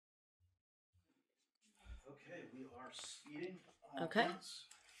We are speeding. Okay.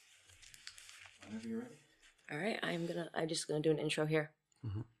 Whenever you're ready. All right, I'm just gonna do an intro here.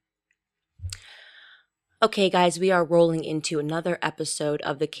 Okay, guys, we are rolling into another episode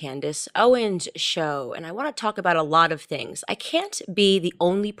of the Candace Owens Show, and I want to talk about a lot of things. I can't be the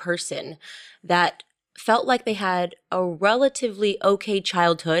only person that felt like they had a relatively okay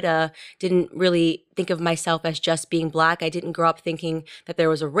childhood. Didn't really think of myself as just being Black. I didn't grow up thinking that there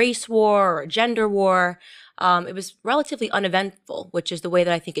was a race war or a gender war. It was relatively uneventful, which is the way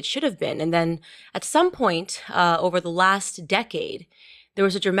that I think it should have been. And then at some point over the last decade, there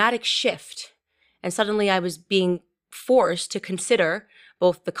was a dramatic shift. And suddenly I was being forced to consider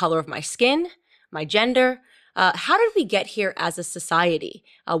both the color of my skin, my gender. How did we get here as a society?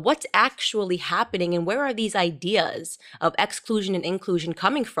 What's actually happening, and where are these ideas of exclusion and inclusion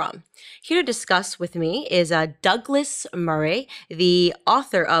coming from? Here to discuss with me is Douglas Murray, the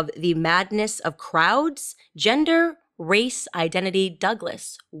author of The Madness of Crowds, Gender, Race, Identity.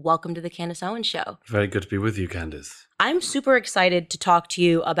 Douglas, welcome to the Candace Owens Show. Very good to be with you, Candace. I'm super excited to talk to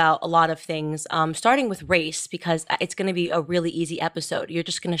you about a lot of things, starting with race, because it's going to be a really easy episode. You're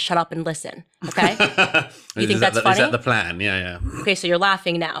just going to shut up and listen, okay? You think that's funny? Is that the plan? Yeah. Okay, so you're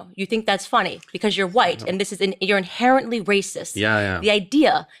laughing now. You think that's funny because you're white, and you're inherently racist. Yeah. The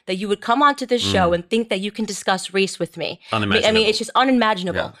idea that you would come onto this show and think that you can discuss race with me. Unimaginable. I mean, it's just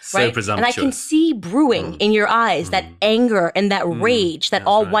unimaginable, Yeah, so right? presumptuous. And I can see brewing in your eyes that anger and that rage that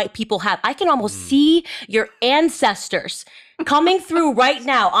all white people have. I can almost see your ancestors coming through right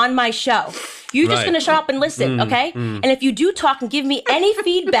now on my show. You're just going to shut up and listen, okay? And if you do talk and give me any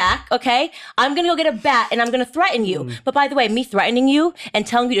feedback, okay, I'm going to go get a bat and I'm going to threaten you. But by the way, me threatening you and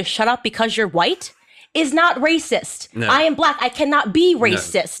telling you to shut up because you're white is not racist. No. I am Black. I cannot be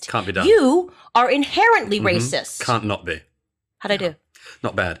racist. Can't be done. You are inherently racist. Can't not be. How'd I do?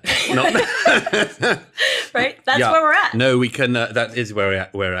 Not bad. Not bad. Right? That's where we're at. No, we can. That is where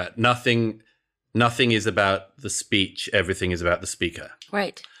we're at. Nothing is about the speech. Everything is about the speaker.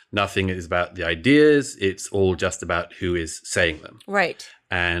 Right. Nothing is about the ideas. It's all just about who is saying them. Right.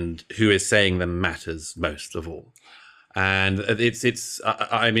 And who is saying them matters most of all. And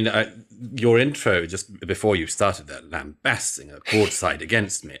your intro just before you started that lambasting a broadside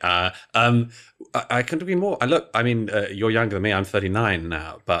against me. I couldn't agree more. You're younger than me. I'm 39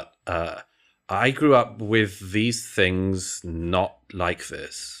 now, but I grew up with these things not like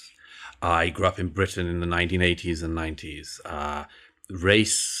this. I grew up in Britain in the 1980s and 90s.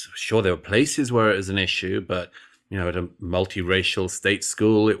 Race, sure, there were places where it was an issue, but at a multiracial state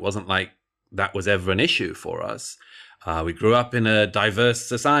school, it wasn't like that was ever an issue for us. We grew up in a diverse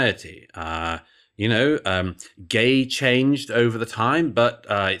society. Gay changed over the time, but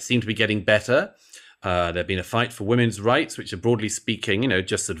it seemed to be getting better. There'd been a fight for women's rights, which are broadly speaking,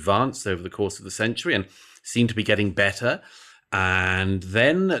 just advanced over the course of the century and seemed to be getting better. And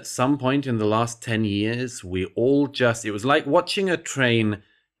then at some point in the last 10 years, it was like watching a train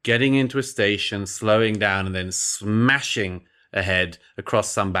getting into a station, slowing down, and then smashing ahead across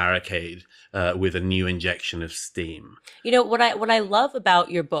some barricade with a new injection of steam. What I love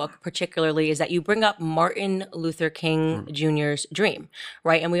about your book particularly is that you bring up Martin Luther King Jr.'s dream,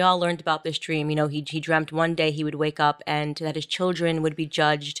 right? And we all learned about this dream. He dreamt one day he would wake up and that his children would be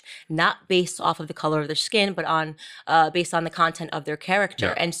judged not based off of the color of their skin, but based on the content of their character.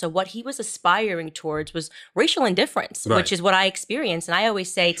 Yeah. And so what he was aspiring towards was racial indifference, which is what I experienced. And I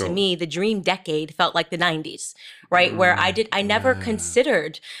always say, to me, the dream decade felt like the 90s, right? Where I never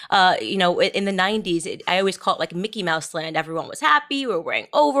considered, in the 90s, I always call it like Mickey Mouse land. Everyone was happy. We were wearing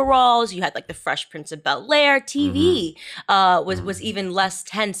overalls. You had like the Fresh Prince of Bel-Air. TV was even less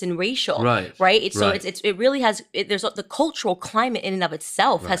tense and racial, right? It really has. There's the cultural climate in and of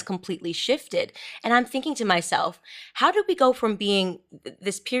itself has completely shifted. And I'm thinking to myself, how did we go from being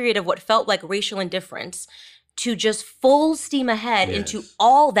this period of what felt like racial indifference to just full steam ahead into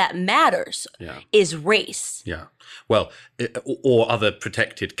all that matters is race? Yeah. Well, or other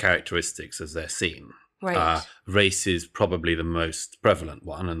protected characteristics as they're seen. Right. Race is probably the most prevalent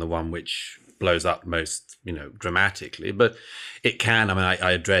one and the one which blows up most, dramatically. But it can. I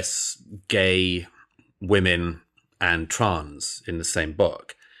address gay, women, and trans in the same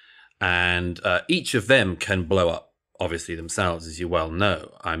book. And each of them can blow up, obviously, themselves, as you well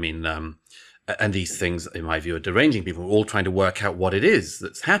know. And these things, in my view, are deranging people. We're all trying to work out what it is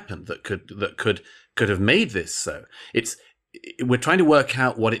that's happened that could have made this so. We're trying to work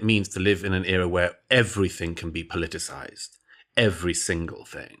out what it means to live in an era where everything can be politicized, every single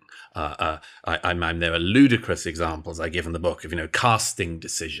thing. There are ludicrous examples I give in the book of casting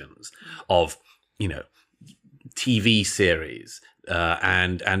decisions, of TV series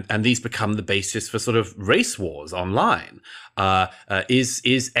And these become the basis for sort of race wars online.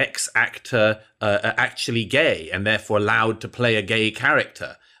 Is X actor actually gay and therefore allowed to play a gay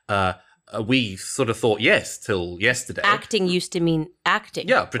character? We sort of thought yes till yesterday. Acting used to mean acting.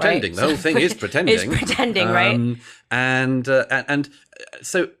 Yeah, pretending. Right? The whole thing is pretending. Is pretending, right? And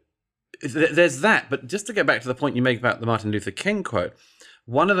so there's that. But just to get back to the point you make about the Martin Luther King quote,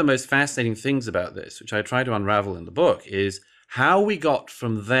 one of the most fascinating things about this, which I try to unravel in the book, is how we got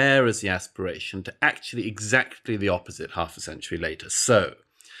from there as the aspiration to actually exactly the opposite half a century later. So,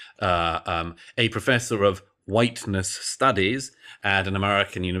 a professor of whiteness studies at an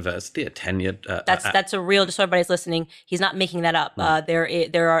American university, a tenured... That's a real, just so everybody's listening, he's not making that up. Right.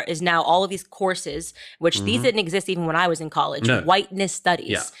 There is now all of these courses, which these didn't exist even when I was in college, whiteness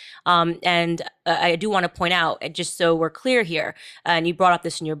studies. Yeah. And I do want to point out, just so we're clear here, and you brought up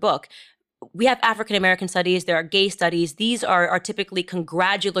this in your book, we have African-American studies, there are gay studies. These are typically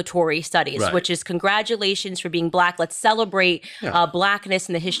congratulatory studies, right, which is congratulations for being Black. Let's celebrate Blackness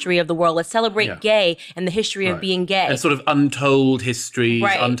in the history of the world. Let's celebrate gay and the history of being gay. And sort of untold histories,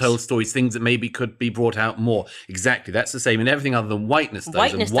 untold stories, things that maybe could be brought out more. Exactly. That's the same in everything other than whiteness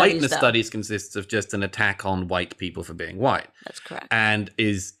studies. Whiteness studies consists of just an attack on white people for being white. That's correct. And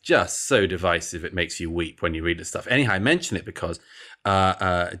is just so divisive it makes you weep when you read the stuff. Anyhow, I mention it because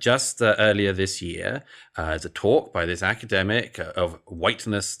just earlier this year, as a talk by this academic of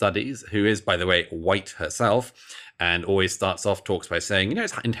whiteness studies, who is, by the way, white herself, and always starts off talks by saying,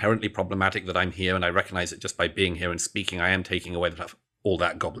 it's inherently problematic that I'm here, and I recognize it just by being here and speaking. I am taking away all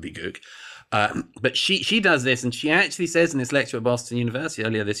that gobbledygook. But she does this, and she actually says in this lecture at Boston University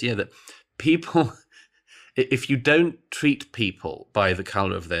earlier this year that people, if you don't treat people by the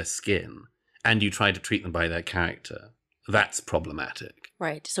color of their skin, and you try to treat them by their character, that's problematic.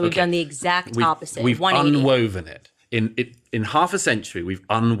 Right. So we've done the exact opposite. We've unwoven it. In half a century, we've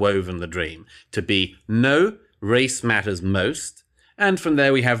unwoven the dream to be no, race matters most. And from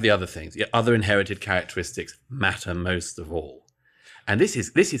there, we have the other things. The other inherited characteristics matter most of all. And this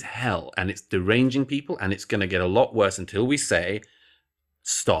is hell. And it's deranging people. And it's going to get a lot worse until we say,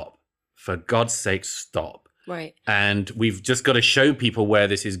 stop. For God's sake, stop. Right. And we've just got to show people where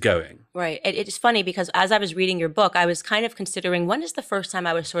this is going. Right. It's funny because as I was reading your book, I was kind of considering when is the first time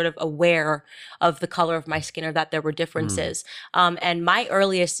I was sort of aware of the color of my skin or that there were differences. And my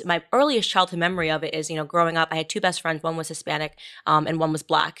earliest childhood memory of it is, growing up, I had two best friends. One was Hispanic and one was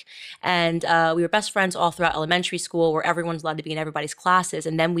Black. And we were best friends all throughout elementary school where everyone's allowed to be in everybody's classes.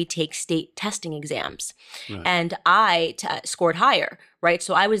 And then we take state testing exams. Right. And I scored higher. Right.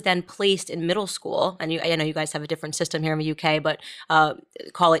 So I was then placed in middle school. And I know you guys have a different system here in the UK, but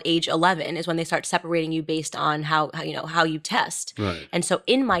call it age 11 is when they start separating you based on how you test. Right. And so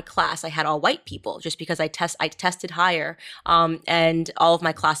in my class, I had all white people just because I tested higher. And all of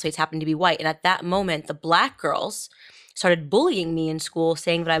my classmates happened to be white. And at that moment, the Black girls started bullying me in school,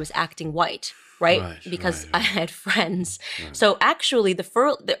 saying that I was acting white. Right? Because I had friends. Right. So actually,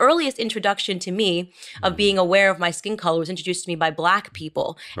 the earliest introduction to me of being aware of my skin color was introduced to me by Black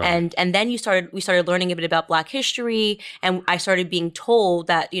people. Right. And then we started learning a bit about Black history, and I started being told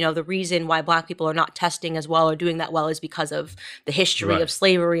that, the reason why Black people are not testing as well or doing that well is because of the history of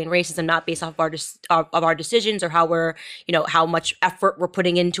slavery and racism, not based off of our decisions or how we're, how much effort we're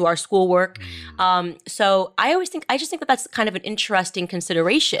putting into our schoolwork. So I just think that that's kind of an interesting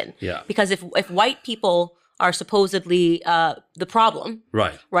consideration. Yeah. Because if white people are supposedly the problem,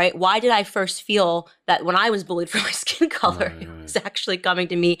 right? Why did I first feel that when I was bullied for my skin color, it was actually coming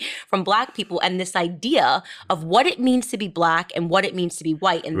to me from Black people and this idea of what it means to be Black and what it means to be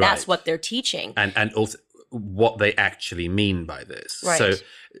white, and that's what they're teaching, and also what they actually mean by this. Right. So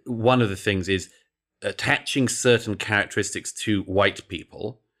one of the things is attaching certain characteristics to white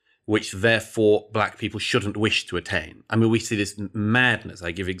people, which therefore Black people shouldn't wish to attain. I mean, we see this madness. I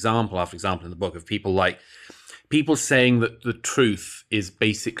give example after example in the book of people saying that the truth is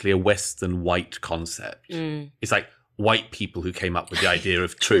basically a Western white concept. It's like white people who came up with the idea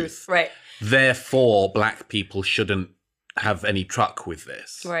of truth. Right. Therefore, Black people shouldn't have any truck with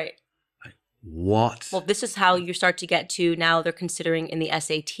this. Right. Like, what? Well, this is how you start to get to now they're considering in the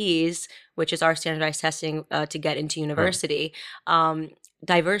SATs, which is our standardized testing to get into university,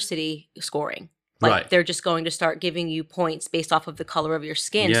 diversity scoring. They're just going to start giving you points based off of the color of your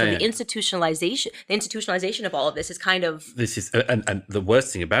skin. The institutionalization of all of this is kind of... This is, and the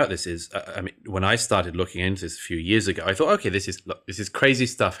worst thing about this is, when I started looking into this a few years ago, I thought, okay, this is crazy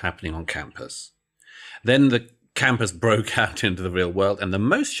stuff happening on campus. Then the campus broke out into the real world. And the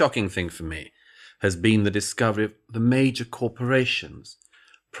most shocking thing for me has been the discovery of the major corporations,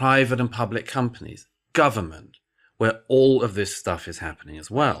 private and public companies, government, where all of this stuff is happening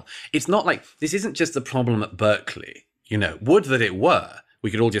as well. It's not like, this isn't just a problem at Berkeley. Would that it were. We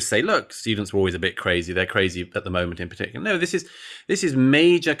could all just say, look, students were always a bit crazy. They're crazy at the moment in particular. No, this is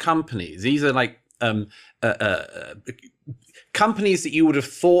major companies. These are like companies that you would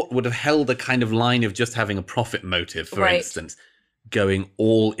have thought would have held a kind of line of just having a profit motive, for instance, going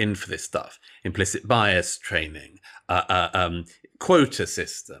all in for this stuff. Implicit bias training, quota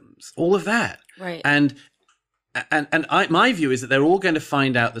systems, all of that. Right. And my view is that they're all going to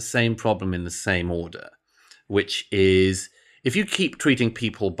find out the same problem in the same order, which is, if you keep treating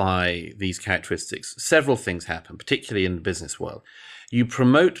people by these characteristics, several things happen, particularly in the business world. You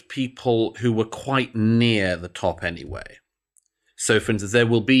promote people who were quite near the top anyway. So, for instance, there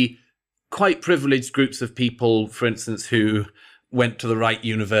will be quite privileged groups of people, for instance, who went to the right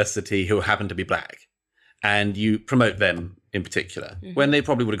university who happen to be black. And you promote them in particular, when they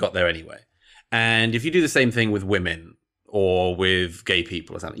probably would have got there anyway. And if you do the same thing with women or with gay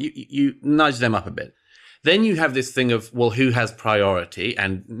people or something, you nudge them up a bit. Then you have this thing of, well, who has priority?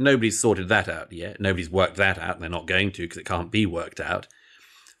 And nobody's sorted that out yet. Nobody's worked that out. And they're not going to, because it can't be worked out.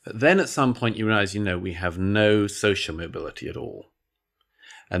 But then at some point you realize, we have no social mobility at all.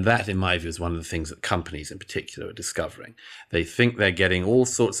 And that, in my view, is one of the things that companies in particular are discovering. They think they're getting all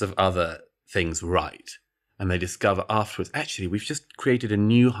sorts of other things right. And they discover afterwards, actually, we've just created a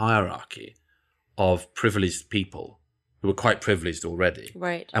new hierarchy of privileged people who are quite privileged already.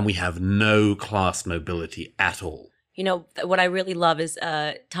 Right. And we have no class mobility at all. What I really love is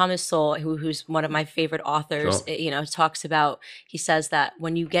Thomas Sowell, who's one of my favorite authors, Sure. talks about, he says that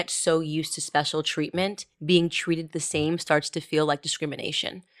when you get so used to special treatment, being treated the same starts to feel like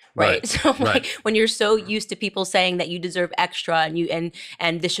discrimination. Right. So when you're so used to people saying that you deserve extra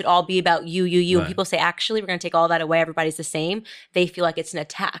and this should all be about you, and people say, actually, we're going to take all that away. Everybody's the same. They feel like it's an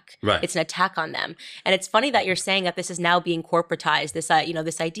attack. Right. It's an attack on them. And it's funny that you're saying that this is now being corporatized, this,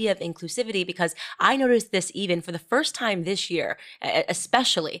 this idea of inclusivity, because I noticed this even for the first time this year,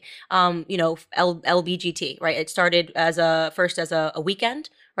 especially, LBGT, right? It started first as a weekend.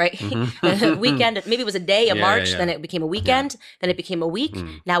 Right. Weekend, maybe it was a day, March, then it became a weekend, then it became a week.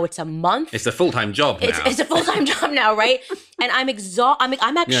 Now it's a month. It's a full-time job now. It's a full-time job now, right? And I'm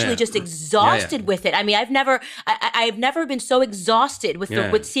I'm actually just exhausted with it. I mean, I've never been so exhausted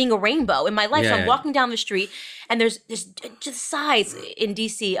with seeing a rainbow in my life. So I'm walking down the street and there's just signs in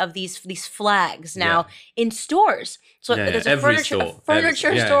DC of these flags now in stores. So there's a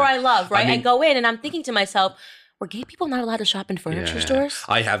furniture store I love, right? I go in and I'm thinking to myself, were gay people not allowed to shop in furniture stores?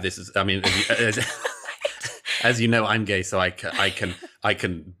 I have this. As you know, I'm gay, so I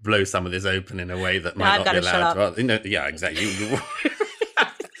can blow some of this open in a way that might not be allowed. Yeah, exactly.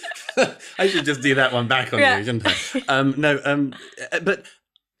 I should just do that one back on you, shouldn't I? But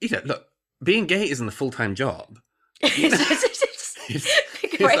look, being gay isn't a full-time job.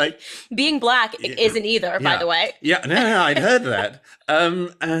 It's like, being black isn't either, by the way. Yeah, no, I'd heard that.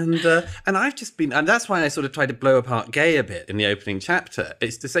 And I've just been, and that's why I sort of tried to blow apart gay a bit in the opening chapter.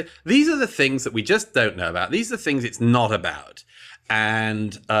 It's to say, these are the things that we just don't know about. These are the things it's not about.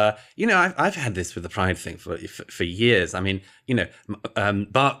 And, I've had this with the Pride thing for years. I mean,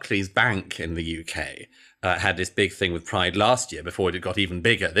 Barclays Bank in the UK had this big thing with Pride last year before it got even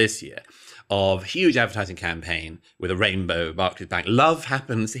bigger this year, of huge advertising campaign with a rainbow, Barclays Bank. Love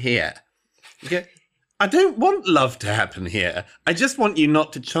happens here. Okay? I don't want love to happen here. I just want you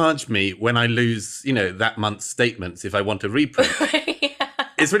not to charge me when I lose, that month's statements if I want to reprint.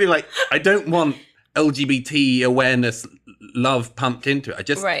 It's really like, I don't want LGBT awareness, love pumped into it. I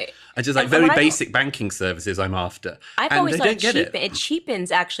just like very basic banking services I'm after. I've always thought it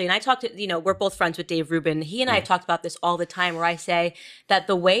cheapens, actually. And I talked to, we're both friends with Dave Rubin. He and I have talked about this all the time, where I say that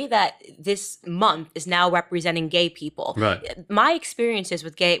the way that this month is now representing gay people. Right. My experiences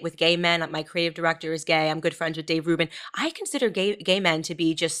with gay men, my creative director is gay. I'm good friends with Dave Rubin. I consider gay men to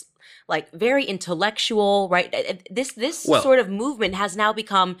be just like very intellectual, right? This sort of movement has now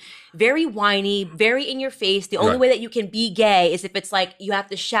become very whiny, very in your face. The only way that you can be gay is if it's like you have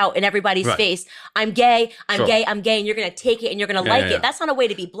to shout in everybody's face, I'm gay, I'm gay, I'm gay, and you're going to take it and you're going to like it. That's not a way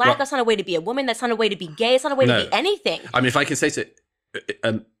to be black. That's not a way to be a woman. That's not a way to be gay. It's not a way to be anything. I mean, if I can say so,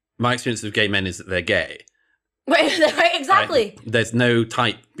 my experience of gay men is that they're gay. Right, exactly. There's no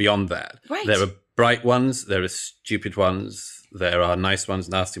type beyond that. Right. There are bright ones, there are stupid ones, there are nice ones,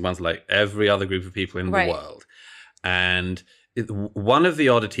 nasty ones, like every other group of people in the world. And one of the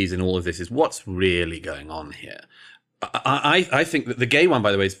oddities in all of this is what's really going on here. I think that the gay one,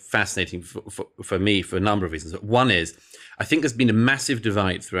 by the way, is fascinating for me for a number of reasons. One is, I think there's been a massive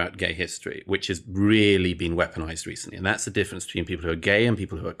divide throughout gay history, which has really been weaponized recently. And that's the difference between people who are gay and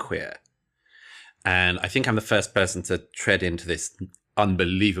people who are queer. And I think I'm the first person to tread into this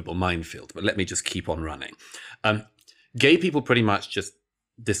unbelievable minefield, but let me just keep on running. Gay people pretty much just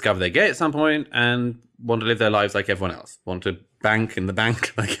discover they're gay at some point and want to live their lives like everyone else, want to bank in the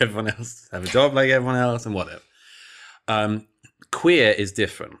bank like everyone else, have a job like everyone else, and whatever. Queer is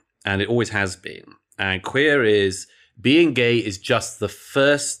different, and it always has been. And queer is, being gay is just the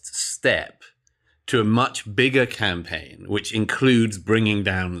first step to a much bigger campaign, which includes bringing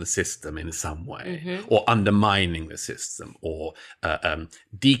down the system in some way, or undermining the system, or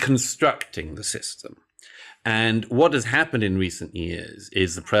deconstructing the system. And what has happened in recent years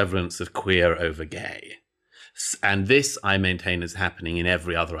is the prevalence of queer over gay. And this, I maintain, is happening in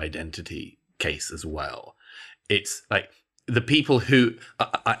every other identity case as well. It's like the people who,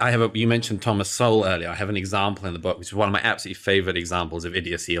 you mentioned Thomas Sowell earlier. I have an example in the book, which is one of my absolutely favorite examples of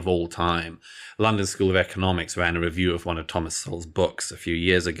idiocy of all time. London School of Economics ran a review of one of Thomas Sowell's books a few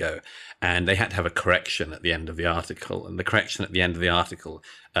years ago, and they had to have a correction at the end of the article. And the correction at the end of the article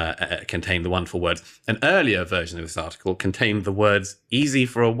contained the wonderful words. An earlier version of this article contained the words, "easy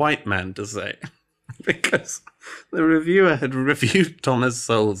for a white man to say," because the reviewer had reviewed Thomas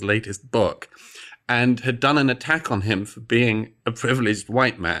Sowell's latest book and had done an attack on him for being a privileged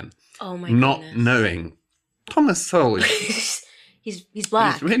white man. Oh my not goodness. Knowing Thomas Sowell is he's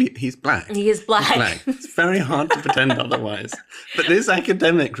black. He's black. He is black. He's black. It's very hard to pretend otherwise. But this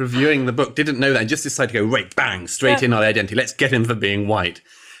academic reviewing the book didn't know that and just decided to go, right, bang, straight in on identity. Let's get him for being white.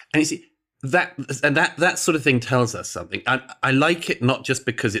 And you see, that sort of thing tells us something. I like it not just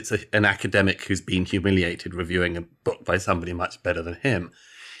because it's an academic who's been humiliated reviewing a book by somebody much better than him.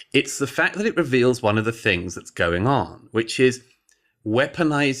 It's the fact that it reveals one of the things that's going on, which is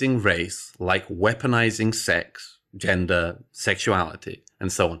weaponizing race, like weaponizing sex, gender, sexuality,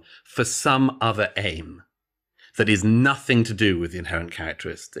 and so on, for some other aim that is nothing to do with the inherent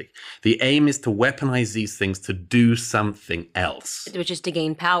characteristic. The aim is to weaponize these things to do something else. Which is to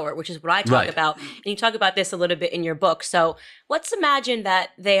gain power, which is what I talk about. And you talk about this a little bit in your book. So let's imagine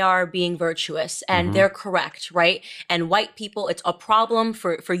that they are being virtuous and they're correct, right? And white people, it's a problem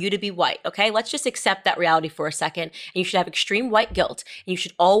for you to be white, okay? Let's just accept that reality for a second. And you should have extreme white guilt. And you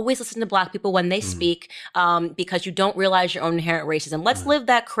should always listen to black people when they speak because you don't realize your own inherent racism. Let's live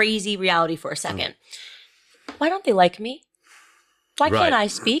that crazy reality for a second. Why don't they like me? Why can't I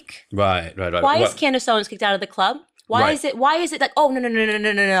speak? Right. Why is Candace Owens kicked out of the club? Why is it like, oh,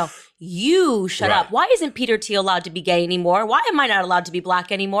 no. You shut up. Why isn't Peter Thiel allowed to be gay anymore? Why am I not allowed to be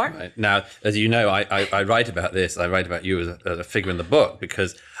black anymore? Right. Now, as you know, I write about this. I write about you as a figure in the book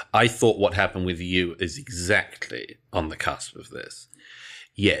because I thought what happened with you is exactly on the cusp of this.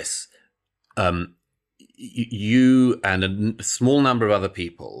 Yes. You and a small number of other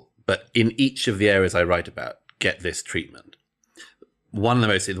people, but in each of the areas I write about, get this treatment. One of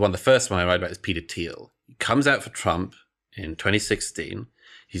the first one I write about is Peter Thiel. He comes out for Trump in 2016.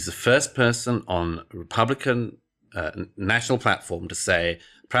 He's the first person on a Republican national platform to say,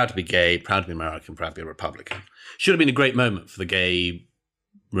 proud to be gay, proud to be American, proud to be a Republican. Should have been a great moment for the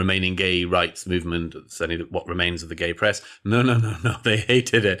remaining gay rights movement, certainly what remains of the gay press. No. They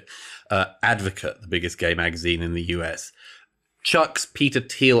hated it. Advocate, the biggest gay magazine in the US, chucks Peter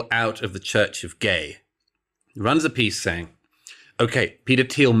Thiel out of the Church of Gay. He runs a piece saying, okay, Peter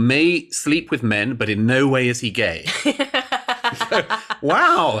Thiel may sleep with men, but in no way is he gay. So,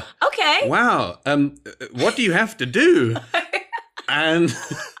 wow. Okay. Wow. What do you have to do? And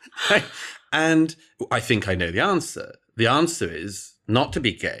I think I know the answer. The answer is not to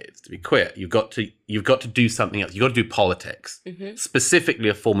be gay, it's to be queer. You've got to do something else. You've got to do politics, specifically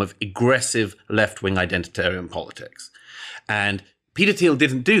a form of aggressive left-wing identitarian politics. And Peter Thiel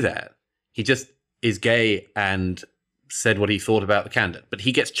didn't do that. He just is gay and said what he thought about the candidate. But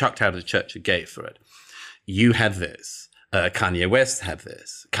he gets chucked out of the Church of Gay for it. You had this. Kanye West had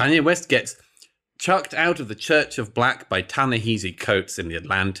this. Kanye West gets chucked out of the Church of Black by Ta-Nehisi Coates in The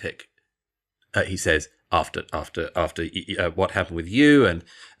Atlantic. He says, after what happened with you and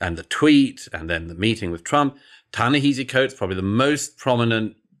the tweet and then the meeting with Trump, Ta-Nehisi Coates, probably the most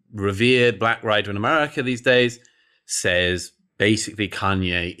prominent, revered black writer in America these days, says basically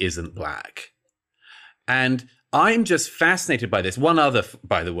Kanye isn't black. And I'm just fascinated by this. One other,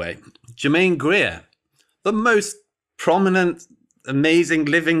 by the way, Germaine Greer, the most prominent, amazing,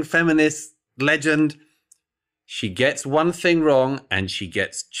 living feminist legend. She gets one thing wrong and she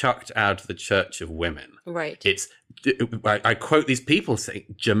gets chucked out of the Church of Women. Right. I quote these people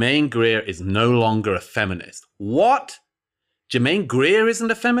saying, Germaine Greer is no longer a feminist. What? Germaine Greer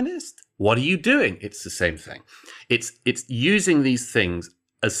isn't a feminist? What are you doing? It's the same thing. It's using these things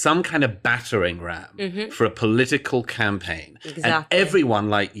as some kind of battering ram for a political campaign. Exactly. And everyone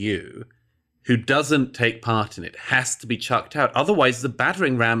like you who doesn't take part in it has to be chucked out. Otherwise, the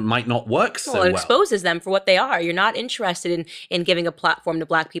battering ram might not work so well. It exposes them for what they are. You're not interested in giving a platform to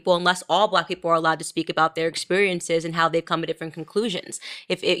Black people unless all Black people are allowed to speak about their experiences and how they've come to different conclusions.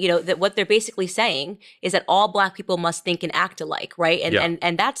 If it, that what they're basically saying is that all Black people must think and act alike, right?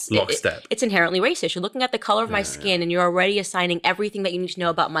 And that's lockstep. It's inherently racist. You're looking at the color of my skin and you're already assigning everything that you need to know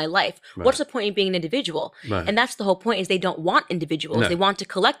about my life. Right. What's the point of being an individual? Right. And that's the whole point, is they don't want individuals. No. They want to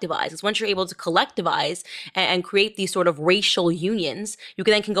collectivize. It's once you're able to collectivize and create these sort of racial unions, you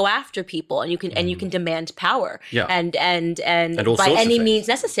can go after people and you can demand power. Yeah. And by any means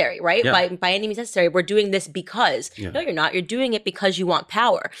necessary, right? Yeah. By any means necessary. We're doing this because no, you're not. You're doing it because you want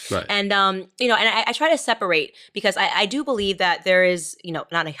power. Right. And and I try to separate, because I do believe that there is,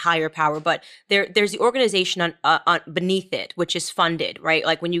 not a higher power, but there's the organization on beneath it, which is funded, right?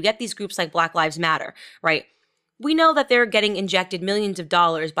 Like when you get these groups like Black Lives Matter, right? We know that they're getting injected millions of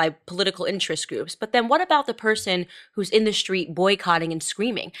dollars by political interest groups. But then what about the person who's in the street boycotting and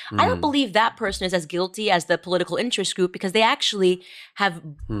screaming? I don't believe that person is as guilty as the political interest group, because they actually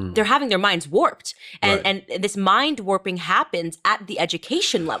they're having their minds warped. And this mind warping happens at the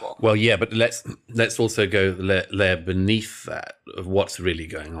education level. Well, yeah, but let's also go the layer beneath that of what's really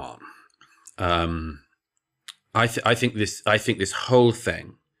going on. I think this whole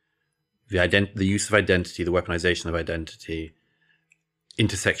thing, the use of identity, the weaponization of identity,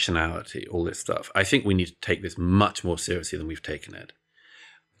 intersectionality, all this stuff, I think we need to take this much more seriously than we've taken it.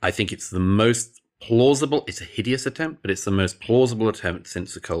 I think it's the most plausible, it's a hideous attempt, but it's the most plausible attempt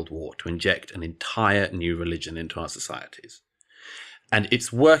since the Cold War to inject an entire new religion into our societies. And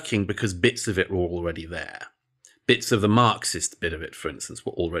it's working because bits of it were already there. Bits of the Marxist bit of it, for instance,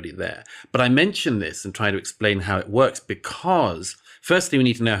 were already there. But I mention this and try to explain how it works because, firstly, we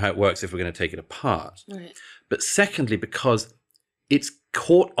need to know how it works if we're going to take it apart. Right. But secondly, because it's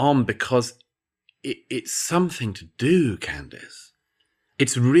caught on because it's something to do, Candace.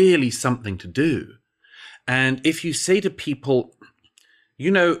 It's really something to do. And if you say to people,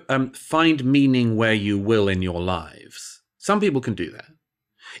 find meaning where you will in your lives, some people can do that.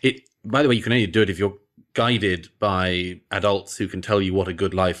 By the way, you can only do it if you're guided by adults who can tell you what a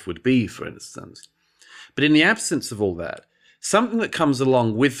good life would be, for instance. But in the absence of all that, something that comes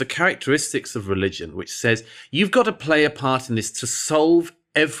along with the characteristics of religion, which says you've got to play a part in this to solve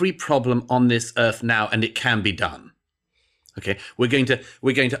every problem on this earth now, and it can be done. Okay, we're going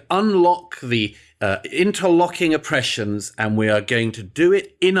to unlock the interlocking oppressions, and we are going to do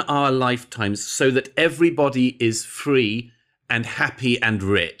it in our lifetimes so that everybody is free and happy and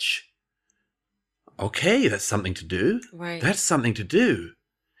rich. Okay, that's something to do. Right. That's something to do.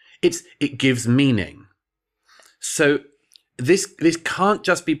 It gives meaning. So this can't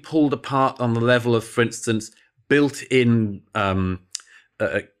just be pulled apart on the level of, for instance, built-in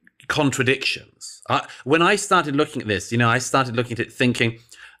contradictions. When I started looking at this, I started looking at it thinking,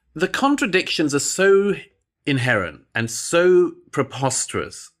 the contradictions are so inherent and so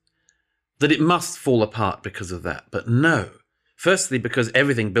preposterous that it must fall apart because of that. But no. Firstly, because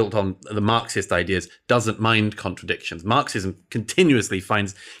everything built on the Marxist ideas doesn't mind contradictions. Marxism continuously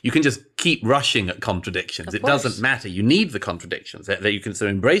finds you can just keep rushing at contradictions. It doesn't matter. You need the contradictions, that you can so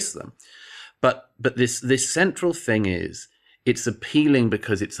embrace them. But this central thing is, it's appealing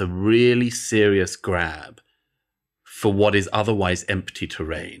because it's a really serious grab for what is otherwise empty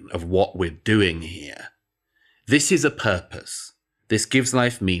terrain of what we're doing here. This is a purpose. This gives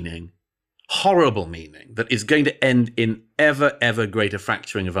life meaning. Horrible meaning that is going to end in ever, ever greater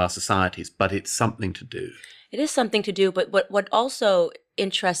fracturing of our societies, but it's something to do. It is something to do, but what also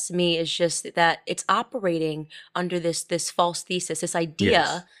interests me is just that it's operating under this false thesis, this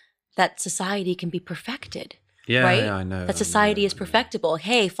idea that society can be perfected. Yeah, right? Yeah, I know. That society is perfectible.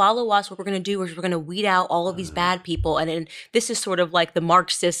 Hey, follow us. What we're going to do is we're going to weed out all of these bad people. And this is sort of like the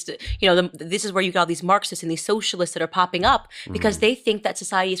Marxist, this is where you got all these Marxists and these socialists that are popping up because they think that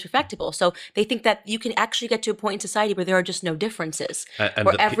society is perfectible. So they think that you can actually get to a point in society where there are just no differences,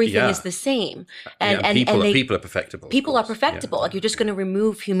 where everything is the same. And people are perfectible. People are perfectible. Like you're just going to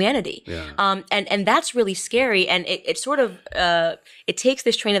remove humanity. Yeah. And that's really scary. And it sort of, it takes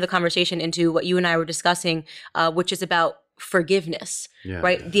this train of the conversation into what you and I were discussing, which is about forgiveness,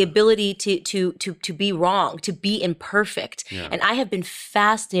 right? Yeah. The ability to be wrong, to be imperfect. Yeah. And I have been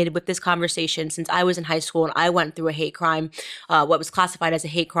fascinated with this conversation since I was in high school and I went through a hate crime, what was classified as a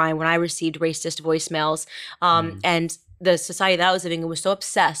hate crime when I received racist voicemails. And the society that I was living in was so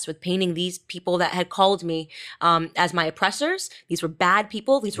obsessed with painting these people that had called me as my oppressors. These were bad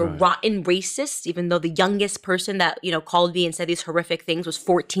people. These were rotten racists, even though the youngest person that, called me and said these horrific things was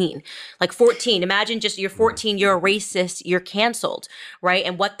 14. Like 14. Imagine just you're 14, you're a racist, you're canceled, right?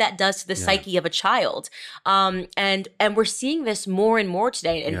 And what that does to the psyche of a child. And we're seeing this more and more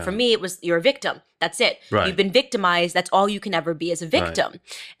today. And for me, it was you're a victim. That's it. Right. You've been victimized. That's all you can ever be as a victim.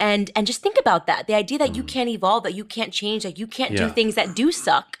 Right. And just think about that. The idea that you can't evolve, that you can't change, that you can't do things that do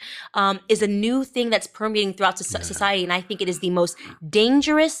suck is a new thing that's permeating throughout society. And I think it is the most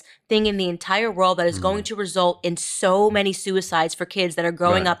dangerous thing in the entire world that is going to result in so many suicides for kids that are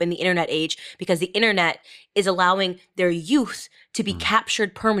growing up in the internet age, because the internet is allowing their youth to be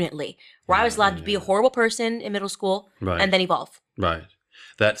captured permanently. Where I was allowed to be a horrible person in middle school and then evolve. Right.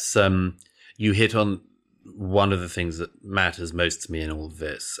 That's... You hit on one of the things that matters most to me in all of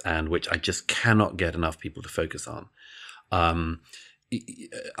this, and which I just cannot get enough people to focus on. I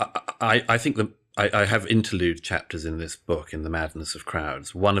think that I have interlude chapters in this book, in The Madness of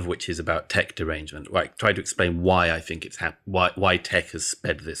Crowds, one of which is about tech derangement, where I try to explain why I think it's why tech has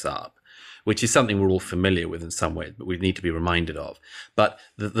sped this up, which is something we're all familiar with in some ways, but we need to be reminded of. But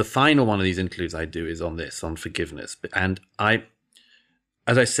the final one of these interludes I do is on this, on forgiveness. And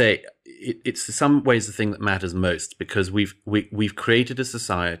as I say, it's in some ways the thing that matters most, because we've created a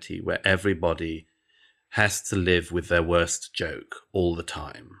society where everybody has to live with their worst joke all the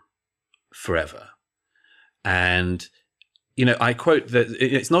time, forever. And I quote that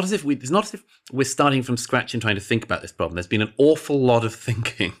it's not as if we're starting from scratch and trying to think about this problem. There's been an awful lot of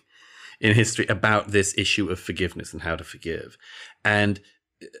thinking in history about this issue of forgiveness and how to forgive, and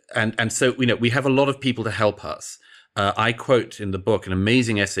so we have a lot of people to help us. I quote in the book an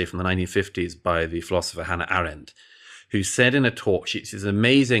amazing essay from the 1950s by the philosopher Hannah Arendt, who said in a talk, she's an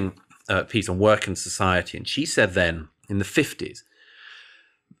amazing piece on work and society, and she said then, in the 50s,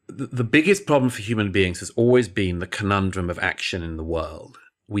 the biggest problem for human beings has always been the conundrum of action in the world.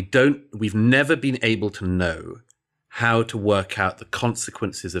 We've never been able to know how to work out the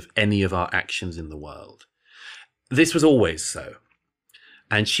consequences of any of our actions in the world. This was always so.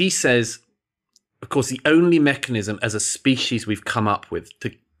 And she says, of course, the only mechanism as a species we've come up with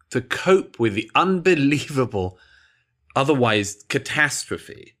to cope with the unbelievable, otherwise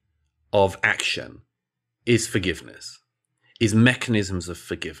catastrophe of action is forgiveness, is mechanisms of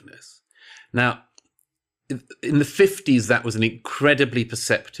forgiveness. Now, in the 50s, that was an incredibly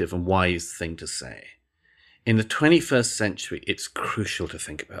perceptive and wise thing to say. In the 21st century, it's crucial to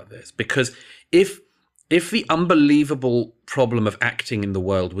think about this, because if the unbelievable problem of acting in the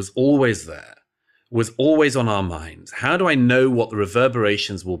world was always there, was always on our minds, how do I know what the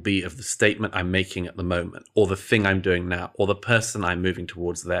reverberations will be of the statement I'm making at the moment, or the thing I'm doing now, or the person I'm moving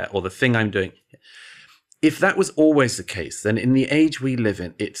towards there, or the thing I'm doing? If that was always the case, then in the age we live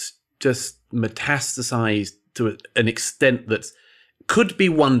in, it's just metastasized to an extent that could be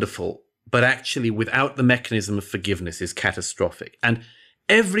wonderful, but actually without the mechanism of forgiveness is catastrophic. And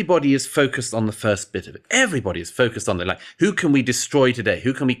everybody is focused on the first bit of it. Everybody is focused on who can we destroy today?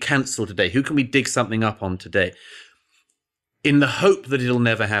 Who can we cancel today? Who can we dig something up on today? In the hope that it'll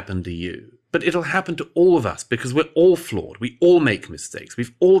never happen to you. But it'll happen to all of us, because we're all flawed. We all make mistakes.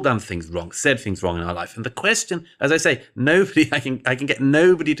 We've all done things wrong, said things wrong in our life. And the question, as I say, I can get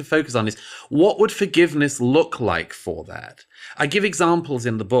nobody to focus on is, what would forgiveness look like for that? I give examples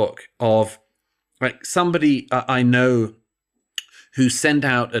in the book of somebody I know who sent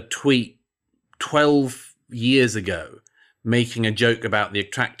out a tweet 12 years ago making a joke about the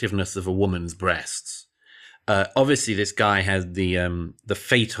attractiveness of a woman's breasts. Obviously, this guy has the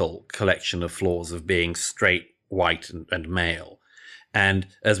fatal collection of flaws of being straight, white, and male. And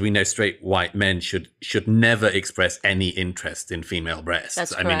as we know, straight white men should never express any interest in female breasts.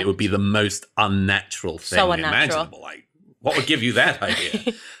 That's I mean, it would be the most unnatural thing imaginable. What would give you that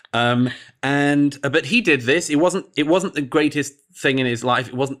idea? But he did this. It wasn't the greatest thing in his life.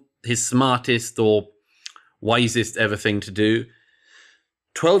 It wasn't his smartest or wisest ever thing to do.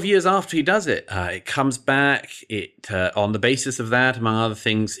 12 years after he does it, it comes back. On the basis of that, among other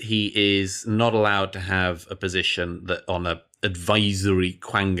things, he is not allowed to have a position that on a advisory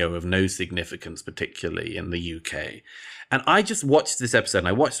quango of no significance, particularly in the UK. And I just watched this episode, and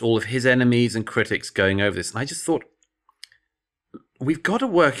I watched all of his enemies and critics going over this, and I just thought, we've got to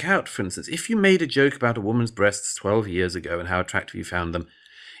work out, for instance, if you made a joke about a woman's breasts 12 years ago and how attractive you found them,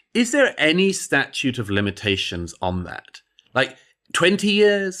 is there any statute of limitations on that? 20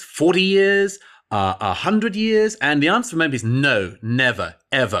 years, 40 years, 100 years? And the answer from me is no, never,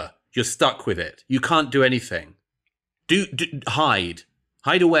 ever. You're stuck with it. You can't do anything. Hide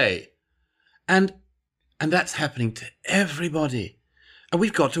away. And And that's happening to everybody. And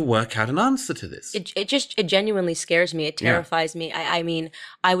we've got to work out an answer to this. It genuinely scares me. It terrifies me. I mean,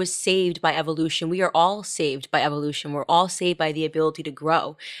 I was saved by evolution. We are all saved by evolution. We're all saved by the ability to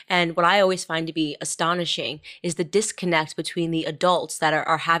grow. And what I always find to be astonishing is the disconnect between the adults that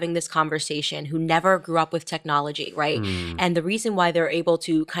are having this conversation who never grew up with technology, right? And the reason why they're able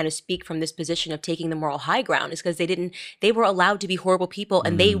to kind of speak from this position of taking the moral high ground is because they were allowed to be horrible people,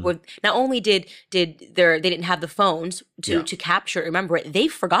 and they were not only they didn't have the phones to capture, remember it,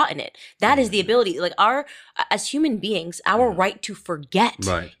 they've forgotten it. That is the ability. Like as human beings, our right to forget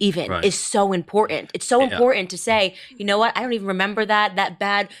is so important. It's so important to say, you know what, I don't even remember that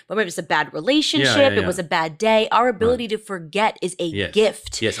bad, maybe it's a bad relationship, it was a bad day. Our ability to forget is a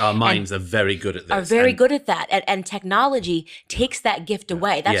gift. Yes, our minds are very good at this. Are very good at that. And technology takes that gift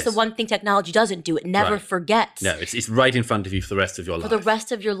away. That's the one thing technology doesn't do. It never forgets. No, it's right in front of you for the rest of your life. For the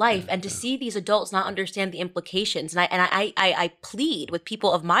rest of your life. And to see these adults not understand the implications. And I plead with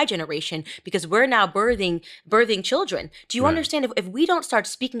people of my generation, because we're now birthing children. Do you understand? If we don't start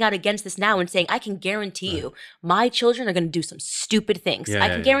speaking out against this now and saying, I can guarantee you, my children are going to do some stupid things. I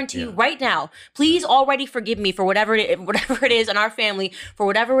can guarantee you right now, please already forgive me for whatever it is in our family, for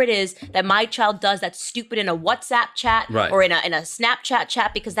whatever it is that my child does that's stupid in a WhatsApp chat or in a Snapchat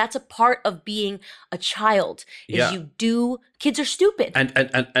chat, because that's a part of being a child. Kids are stupid.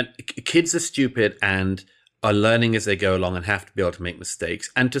 And kids are stupid and are learning as they go along and have to be able to make mistakes.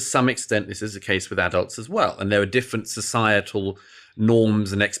 And to some extent, this is the case with adults as well. And there are different societal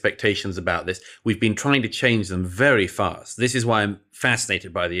norms and expectations about this. We've been trying to change them very fast. This is why I'm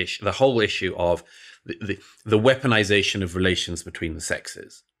fascinated by the whole issue of the weaponization of relations between the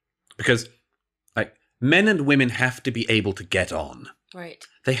sexes. Because men and women have to be able to get on. Right.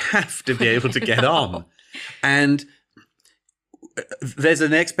 They have to be able to get on. And there's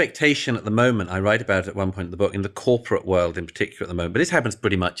an expectation at the moment, I write about it at one point in the book, in the corporate world in particular at the moment, but this happens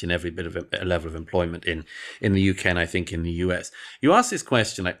pretty much in every bit of a level of employment in the UK and I think in the US. You ask this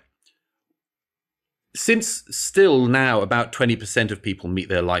question, since still now about 20% of people meet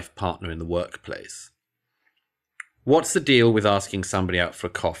their life partner in the workplace, what's the deal with asking somebody out for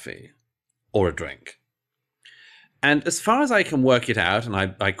a coffee or a drink? And as far as I can work it out, and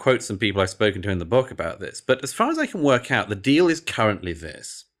I quote some people I've spoken to in the book about this, but as far as I can work out, the deal is currently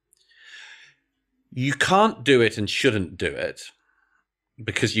this. You can't do it and shouldn't do it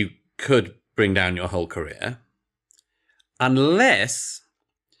because you could bring down your whole career unless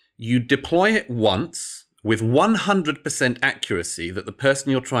you deploy it once with 100% accuracy that the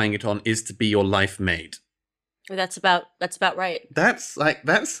person you're trying it on is to be your life mate. That's about right. That's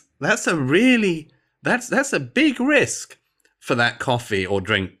a big risk for that coffee or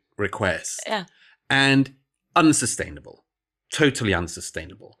drink request. Yeah. And unsustainable. Totally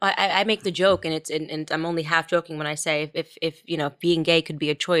unsustainable. I make the joke, and I'm only half joking when I say if being gay could be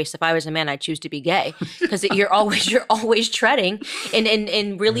a choice, if I was a man, I'd choose to be gay, because you're always treading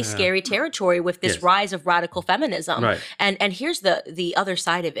in really scary territory with this rise of radical feminism. Right. And here's the other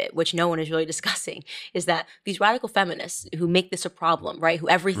side of it, which no one is really discussing, is that these radical feminists who make this a problem, right? Who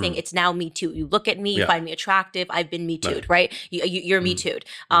everything it's now Me Too. You look at me, you find me attractive, I've been Me Too'd, right? You're Me Too'd.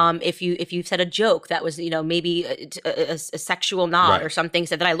 If you said a joke that was maybe a sexual nod or something,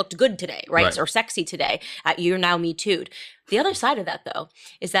 said that I looked good today, right? Or sexy today, you're now Me Too'd. The other side of that, though,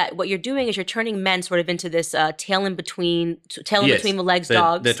 is that what you're doing is you're turning men sort of into this tail in between the legs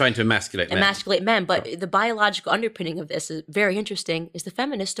dogs. They're trying to emasculate men. But the biological underpinning of this is very interesting, is the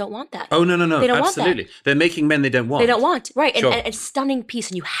feminists don't want that. Oh, no. They don't absolutely. Want that. They're making men they don't want. They don't want, right. Sure. And a stunning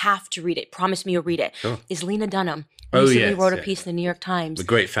piece, and you have to read it. Promise me you'll read it. Sure. Is Lena Dunham. Recently wrote a piece in the New York Times. I'm a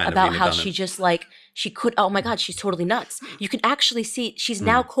great fan about of Lena how Dunham. she just she could, oh my God, she's totally nuts. You can actually see she's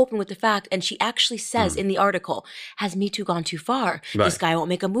now coping with the fact, and she actually says in the article, has Me Too gone too far? Right. This guy won't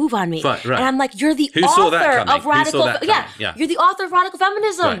make a move on me. Right. And I'm like, you're the author of radical, you're the author of radical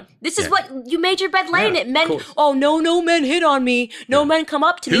feminism. Right. This is what, you made your bed lay in it. Men, no men hit on me. No men come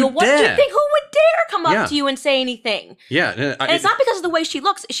up to me. What do you think? Who would dare come up to you and say anything? Yeah. And it's not because of the way she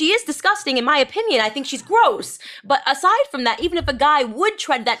looks. She is disgusting, in my opinion. I think she's gross. But aside from that, even if a guy would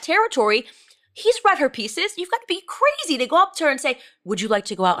tread that territory, he's read her pieces. You've got to be crazy to go up to her and say, would you like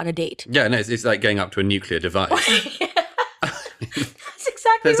to go out on a date? Yeah, no, it's like going up to a nuclear device. That's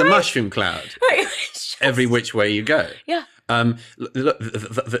exactly There's a mushroom cloud. Right. Every which way you go. Yeah.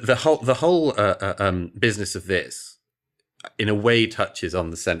 The whole business of this, in a way, touches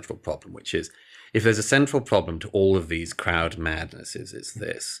on the central problem, which is, if there's a central problem to all of these crowd madnesses, it's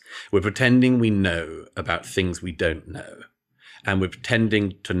this. We're pretending we know about things we don't know. And we're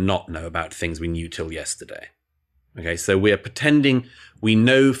pretending to not know about things we knew till yesterday. Okay, so we're pretending we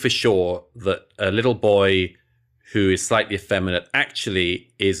know for sure that a little boy who is slightly effeminate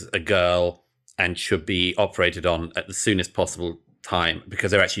actually is a girl and should be operated on at the soonest possible time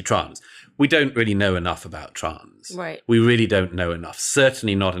because they're actually trans. We don't really know enough about trans. Right. We really don't know enough.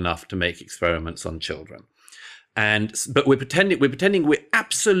 Certainly not enough to make experiments on children. But we're pretending we're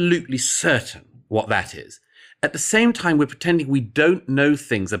absolutely certain what that is. At the same time, we're pretending we don't know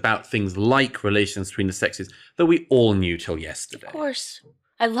things about things like relations between the sexes that we all knew till yesterday. Of course.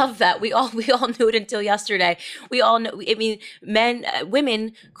 I love that. We all knew it until yesterday. We all know. I mean,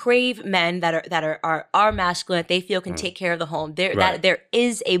 women crave men that are masculine, that they feel can take care of the home. There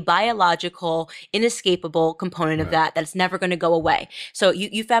is a biological, inescapable component of that's never going to go away. So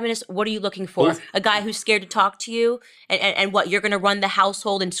you feminists, what are you looking for? A guy who's scared to talk to you, and what, you're going to run the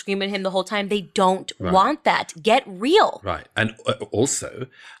household and scream at him the whole time? They don't want that. Get real. Right, and also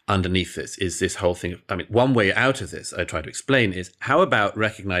underneath this is this whole thing of, I mean, one way out of this, I try to explain, is how about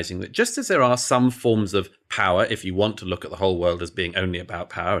recognizing that just as there are some forms of power, if you want to look at the whole world as being only about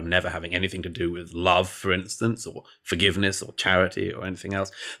power and never having anything to do with love, for instance, or forgiveness or charity or anything else,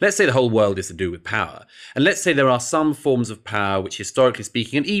 let's say the whole world is to do with power. And let's say there are some forms of power which, historically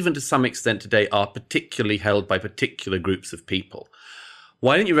speaking, and even to some extent today, are particularly held by particular groups of people.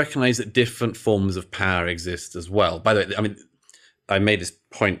 Why don't you recognize that different forms of power exist as well? By the way, I mean, I made this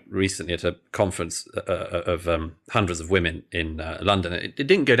point recently at a conference of hundreds of women in London. It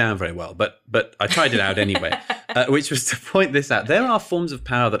didn't go down very well, but I tried it out anyway, which was to point this out. There are forms of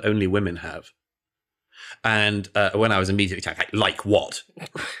power that only women have. And when I was immediately attacked, like what?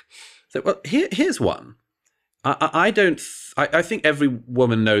 So, well, here's one. I think every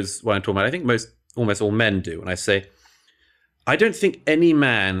woman knows what I'm talking about. I think almost all men do. And I say, I don't think any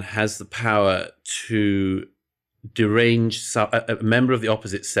man has the power to derange a member of the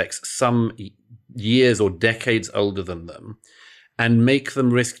opposite sex some years or decades older than them and make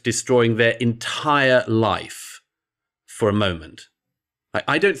them risk destroying their entire life for a moment.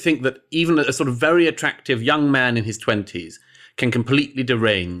 I don't think that even a sort of very attractive young man in his 20s can completely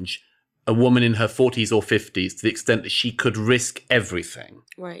derange a woman in her 40s or 50s to the extent that she could risk everything.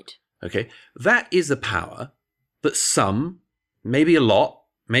 Right. Okay. That is a power that some, maybe a lot,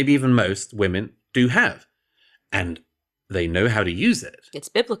 maybe even most women do have. And they know how to use it. It's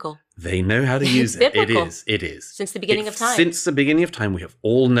biblical. They know how to use it. Biblical. It is. Since the beginning of time. Since the beginning of time, we have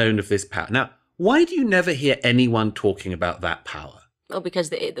all known of this power. Now, why do you never hear anyone talking about that power? Well, because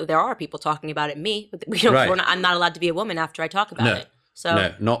there are people talking about it. Me, I'm not allowed to be a woman after I talk about it.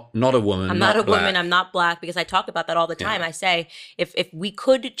 So no, not a woman. I'm not a woman. I'm not black, because I talk about that all the time. Yeah. I say, if we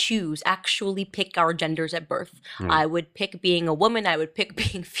could choose, actually pick our genders at birth, I would pick being a woman. I would pick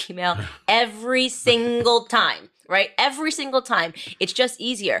being female every single time. Right, every single time. It's just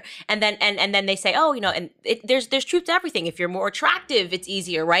easier. And then they say, oh, there's truth to everything. If you're more attractive, it's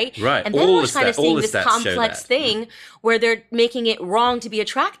easier, right? Right. And then we're kind of seeing this complex thing where they're making it wrong to be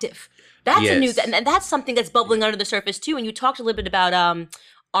attractive. That's a new, and that's something that's bubbling under the surface too. And you talked a little bit about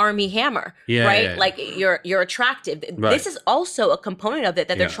Army Hammer, right? Yeah. Like you're attractive. Right. This is also a component of it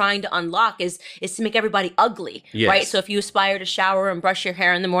that they're trying to unlock is to make everybody ugly, right? So if you aspire to shower and brush your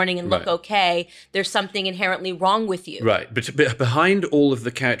hair in the morning and look okay, there's something inherently wrong with you. Right. But behind all of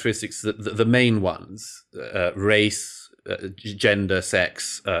the characteristics, the main ones, race, gender,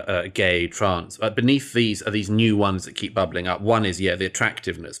 sex, gay, trans, beneath these are these new ones that keep bubbling up. One is, the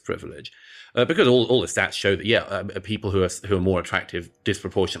attractiveness privilege. Because all the stats show that, people who are more attractive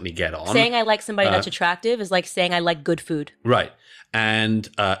disproportionately get on. Saying I like somebody that's attractive is like saying I like good food. Right. And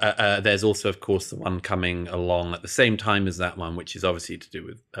there's also, of course, the one coming along at the same time as that one, which is obviously to do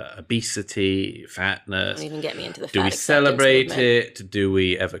with obesity, fatness. Don't even get me into the fat Do we celebrate it? Do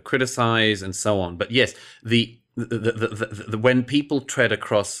we ever criticize, and so on? But yes, the when people tread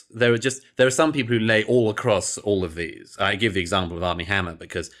across, there are some people who lay all across all of these. I give the example of Armie Hammer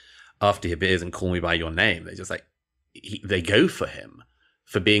because after he appears in Call Me By Your Name, they're just like, they go for him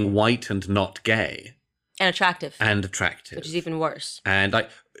for being white and not gay. And attractive. Which is even worse. And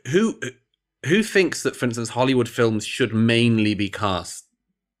who thinks that, for instance, Hollywood films should mainly be cast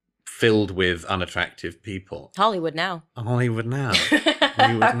filled with unattractive people? Hollywood now. Hollywood now.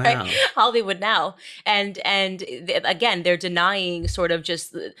 Hollywood now. And again, they're denying sort of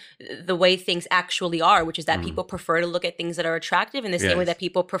just the way things actually are, which is that people prefer to look at things that are attractive in the same way that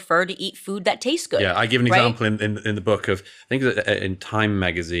people prefer to eat food that tastes good. Yeah, I give an example in the book of, I think in Time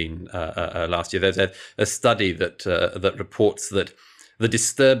magazine last year, there's a study that reports that the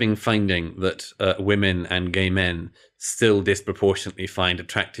disturbing finding that women and gay men still disproportionately find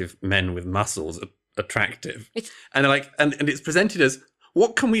attractive men with muscles attractive. And they're like, and it's presented as,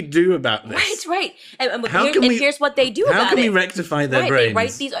 What can we do about this? Right. And How can we- here's what they do about it. How can we rectify their brains? They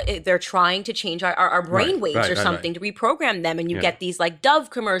write these. They're trying to change our brain waves or something to reprogram them, and you get these like Dove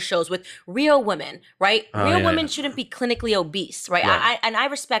commercials with real women, right? Real women shouldn't be clinically obese, right? I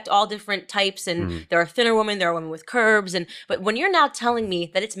respect all different types, and there are thinner women, there are women with curves, but when you're now telling me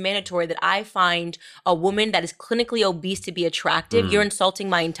that it's mandatory that I find a woman that is clinically obese to be attractive, you're insulting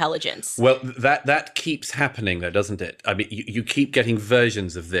my intelligence. Well, that keeps happening, though, doesn't it? I mean, you keep getting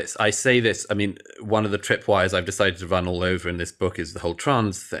versions of this. I say this. I mean, one of the tripwires I've decided to run all over in this book is the whole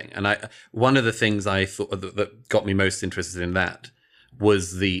trans thing, and one of the things I thought that got me most interested in that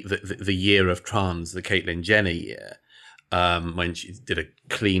was the year of trans, the Caitlyn Jenner year, when she did a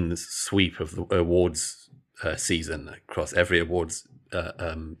clean sweep of the awards season across every awards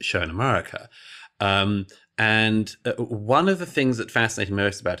show in America. And one of the things that fascinated me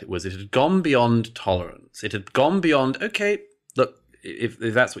most about it was it had gone beyond tolerance. It had gone beyond, okay, look, if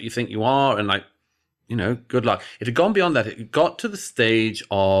that's what you think you are, and like, you know, good luck. It had gone beyond that. It got to the stage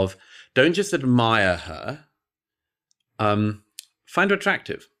of don't just admire her, find her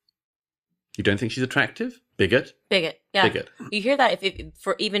attractive. You don't think she's attractive? Bigot. Yeah. Bigot. You hear that if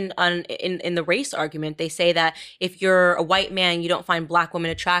for even in the race argument, they say that if you're a white man, you don't find black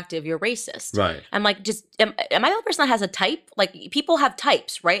women attractive, you're racist. Right. I'm like, am I the only person that has a type? Like, people have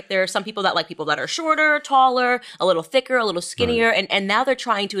types, right? There are some people that like people that are shorter, taller, a little thicker, a little skinnier, and now they're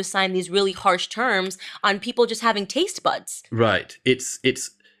trying to assign these really harsh terms on people just having taste buds. Right. It's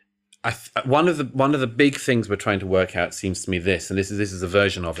one of the big things we're trying to work out seems to me this, and this is a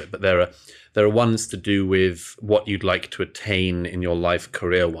version of it, but there are ones to do with what you'd like to attain in your life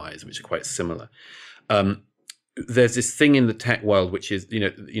career-wise, which are quite similar. There's this thing in the tech world which is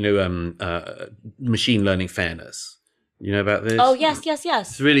machine learning fairness. You know about this? Oh, yes.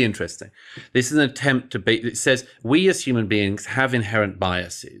 It's really interesting. This is an attempt it says we as human beings have inherent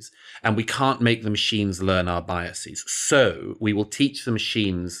biases, and we can't make the machines learn our biases. So we will teach the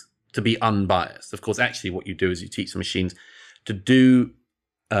machines to be unbiased. Of course, actually what you do is you teach the machines to do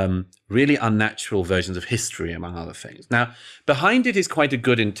really unnatural versions of history, among other things. Now, behind it is quite a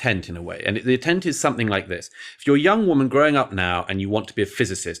good intent in a way. And the intent is something like this. If you're a young woman growing up now and you want to be a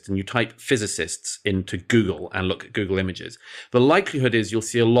physicist and you type physicists into Google and look at Google images, the likelihood is you'll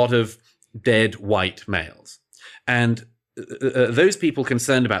see a lot of dead white males. And those people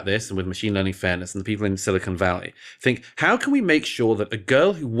concerned about this and with machine learning fairness and the people in Silicon Valley think, how can we make sure that a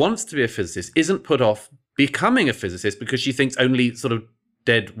girl who wants to be a physicist isn't put off becoming a physicist because she thinks only sort of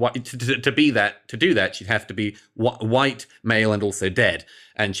dead white to do that she'd have to be white, male, and also dead,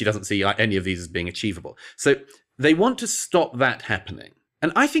 and she doesn't see any of these as being achievable. So they want to stop that happening,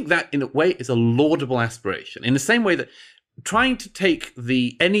 and I think that in a way is a laudable aspiration, in the same way that trying to take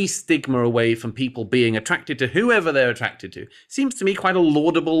any stigma away from people being attracted to whoever they're attracted to seems to me quite a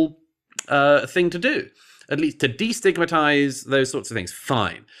laudable thing to do. At least to destigmatize those sorts of things,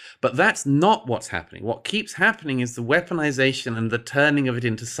 fine. But that's not what's happening. What keeps happening is the weaponization and the turning of it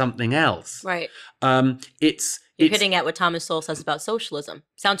into something else. Right. You're hitting at what Thomas Sowell says about socialism.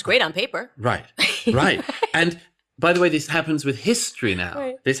 Sounds great on paper. Right. And by the way, this happens with history now.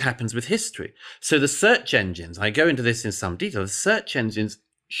 Right. This happens with history. So the search engines, I go into this in some detail, the search engines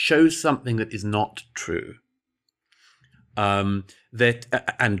show something that is not true. And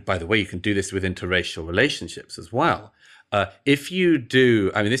by the way, you can do this with interracial relationships as well. If you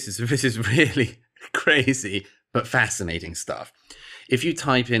do, I mean, this is really crazy but fascinating stuff. If you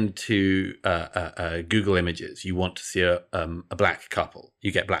type into Google Images, you want to see a black couple,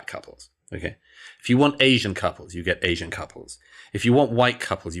 you get black couples. Okay. If you want Asian couples, you get Asian couples. If you want white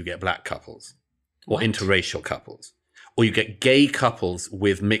couples, you get black couples or interracial couples. Or you get gay couples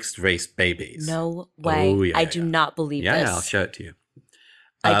with mixed race babies. No way. Oh, yeah, I do not believe this. Yeah, I'll show it to you.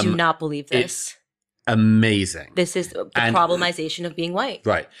 I do not believe this. It's amazing. This is the problemization of being white.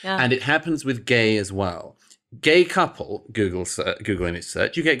 Right. Yeah. And it happens with gay as well. Gay couple, Google image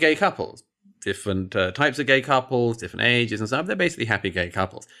search, you get gay couples. Different types of gay couples, different ages and stuff. They're basically happy gay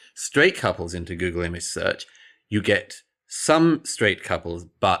couples. Straight couples into Google image search, you get some straight couples,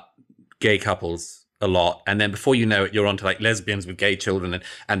 but gay couples a lot, and then before you know it, you're onto like lesbians with gay children,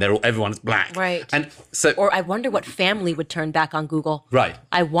 and everyone's black, right? And so, or I wonder what family would turn back on Google, right?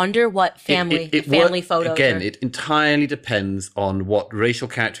 I wonder what family photos. Again, it entirely depends on what racial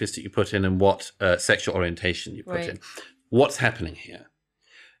characteristic you put in and what sexual orientation you put in. What's happening here?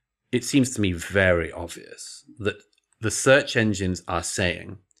 It seems to me very obvious that the search engines are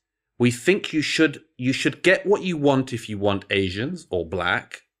saying, we think you should get what you want if you want Asians or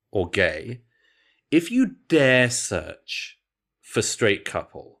black or gay. If you dare search for straight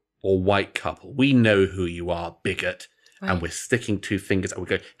couple or white couple, we know who you are, bigot, Right. and we're sticking two fingers and we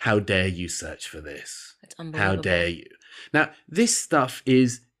go, how dare you search for this? It's unbelievable. How dare you? Now, this stuff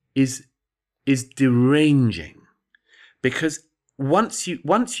is deranging, because once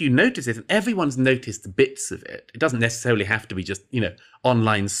you notice it, and everyone's noticed bits of it, it doesn't necessarily have to be just,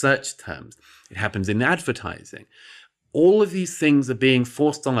 online search terms. It happens in advertising. All of these things are being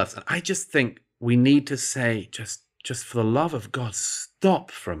forced on us. And I just think we need to say, just for the love of God, stop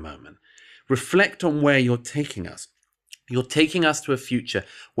for a moment. Reflect on where you're taking us. You're taking us to a future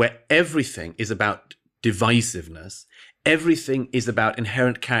where everything is about divisiveness. Everything is about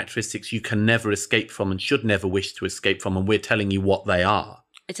inherent characteristics you can never escape from and should never wish to escape from, and we're telling you what they are.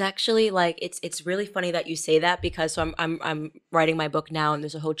 It's actually like it's really funny that you say that, because I'm writing my book now, and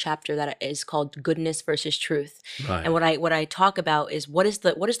there's a whole chapter that is called Goodness versus Truth. Right. And what I talk about is what is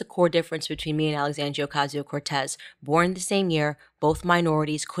the core difference between me and Alexandria Ocasio-Cortez, born the same year, both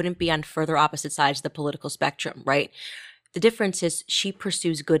minorities, couldn't be on further opposite sides of the political spectrum, right? The difference is she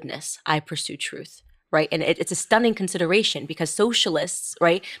pursues goodness, I pursue truth. Right. And it's a stunning consideration, because socialists,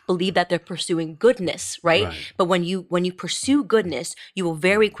 right, believe that they're pursuing goodness. Right. But when you pursue goodness, you will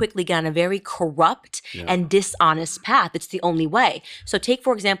very quickly get on a very corrupt and dishonest path. It's the only way. So take,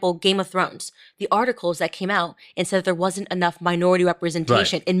 for example, Game of Thrones, the articles that came out and said that there wasn't enough minority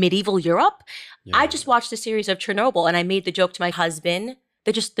representation in medieval Europe. Yeah. I just watched a series of Chernobyl, and I made the joke to my husband,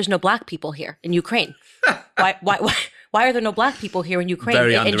 there's no black people here in Ukraine. Why are there no black people here in Ukraine?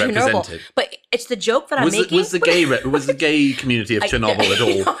 Very in Chernobyl? But it's the joke that I'm making. Was the gay community of Chernobyl at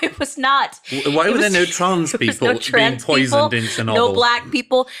all? No, it was not. Why were there no trans people being poisoned in Chernobyl? No black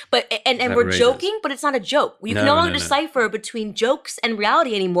people. But and we're joking, but it's not a joke. You can no longer decipher between jokes and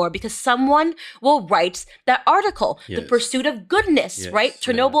reality anymore, because someone will write that article. Yes. The pursuit of goodness, right?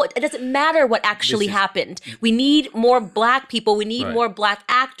 Chernobyl. It doesn't matter what actually happened. We need more black people. We need more black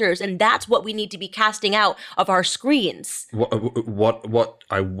actors, and that's what we need to be casting out of our screens. What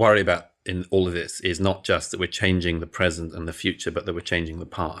I worry about in all of this is not just that we're changing the present and the future, but that we're changing the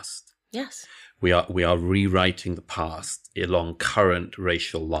past. Yes. We are rewriting the past along current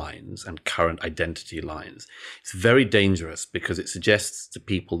racial lines and current identity lines. It's very dangerous, because it suggests to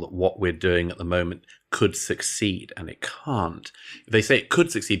people that what we're doing at the moment could succeed, and it can't. They say it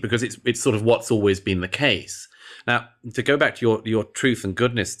could succeed because it's sort of what's always been the case. Now, to go back to your truth and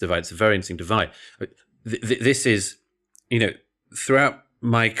goodness divide, it's a very interesting divide. This is, throughout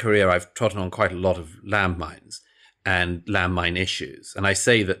my career, I've trodden on quite a lot of landmines and landmine issues. And I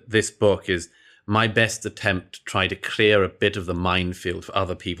say that this book is my best attempt to try to clear a bit of the minefield for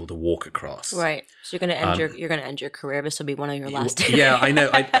other people to walk across. Right. So you're going to end your career. This will be one of your last. Yeah, I know.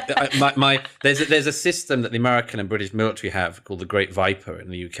 There's a system that the American and British military have called the Great Viper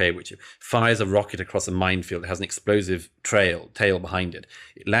in the UK, which fires a rocket across a minefield. It has an explosive tail behind it.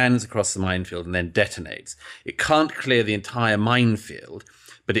 It lands across the minefield and then detonates. It can't clear the entire minefield,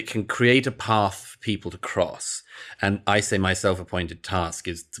 but it can create a path for people to cross. And I say my self-appointed task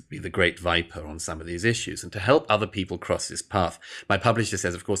is to be the great viper on some of these issues and to help other people cross this path. My publisher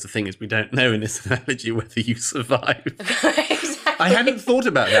says, of course, the thing is we don't know in this analogy whether you survive. Exactly. I hadn't thought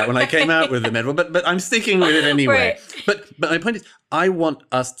about that when I came out with the medal, but I'm sticking with it anyway. Right. But my point is, I want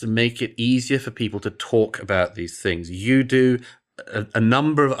us to make it easier for people to talk about these things. You do. A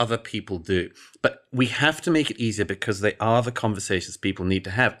number of other people do, but we have to make it easier because they are the conversations people need to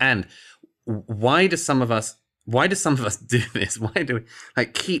have. And why do some of us do this? Why do we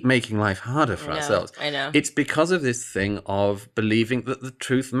keep making life harder for ourselves? I know. It's because of this thing of believing that the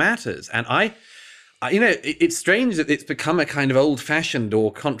truth matters. And I it's strange that it's become a kind of old-fashioned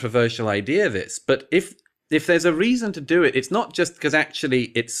or controversial idea, this. But if there's a reason to do it, it's not just because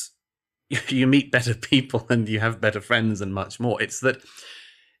actually you meet better people and you have better friends and much more. It's that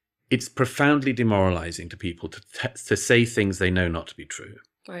it's profoundly demoralizing to people to say things they know not to be true.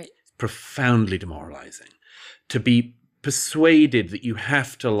 Right. It's profoundly demoralizing to be persuaded that you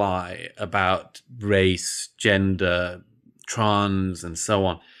have to lie about race, gender, trans, and so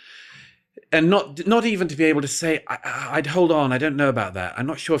on. And not even to be able to say, I'd hold on, I don't know about that. I'm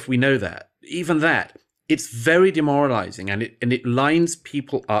not sure if we know that. Even that. It's very demoralizing, and it lines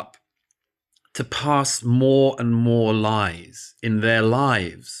people up to pass more and more lies in their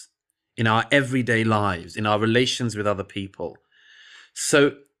lives, in our everyday lives, in our relations with other people.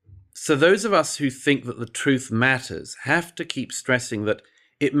 So those of us who think that the truth matters have to keep stressing that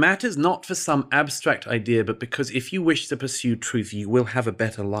it matters not for some abstract idea, but because if you wish to pursue truth, you will have a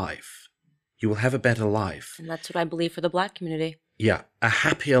better life. You will have a better life. And that's what I believe for the Black community. Yeah, a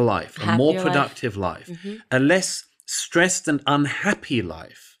happier life, a more productive life, a less stressed and unhappy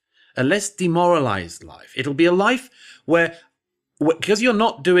life, a less demoralized life. It'll be a life where because you're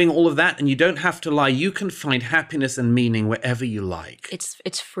not doing all of that and you don't have to lie, you can find happiness and meaning wherever you like.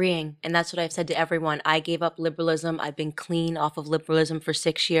 It's freeing. And that's what I've said to everyone. I gave up liberalism. I've been clean off of liberalism for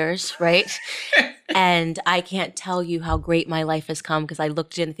 6 years, right? And I can't tell you how great my life has come, because I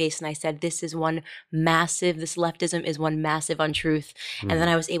looked it in the face and I said, this leftism is one massive untruth. And then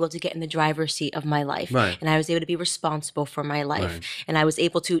I was able to get in the driver's seat of my life. Right. And I was able to be responsible for my life. Right. And I was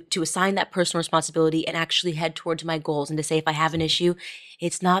able to assign that personal responsibility and actually head towards my goals, and to say, if I have an issue,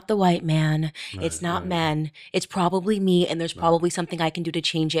 it's not the white man, it's not men, it's probably me, and there's probably something I can do to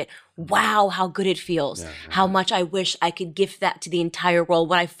change it. Wow, how good it feels. How much I wish I could gift that to the entire world.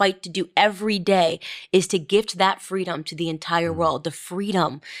 What I fight to do every day is to gift that freedom to the entire world, the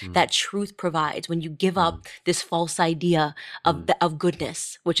freedom that truth provides when you give up this false idea of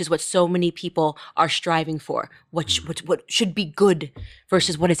goodness, which is what so many people are striving for, what should be good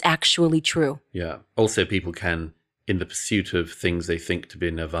versus what is actually true. Yeah. Also, people can, in the pursuit of things they think to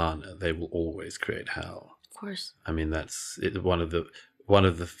be nirvana, they will always create hell. Of course. I mean, that's one of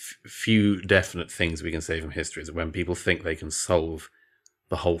the few definite things we can say from history is that when people think they can solve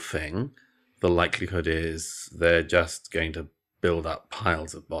the whole thing, the likelihood is they're just going to build up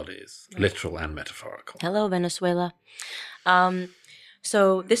piles of bodies, literal and metaphorical. Hello, Venezuela.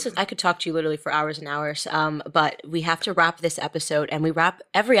 So I could talk to you literally for hours and hours, but we have to wrap this episode, and we wrap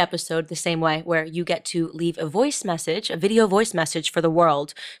every episode the same way, where you get to leave a video voice message for the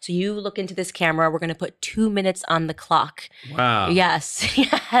world. So you look into this camera, we're going to put 2 minutes on the clock. Wow. Yes.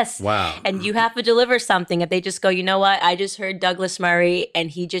 Yes. Wow. And you have to deliver something. If they just go, you know what, I just heard Douglas Murray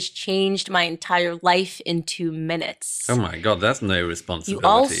and he just changed my entire life in 2 minutes. Oh my God, that's no responsibility. You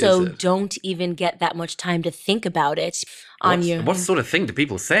also is it? don't even get that much time to think about it. What sort of thing do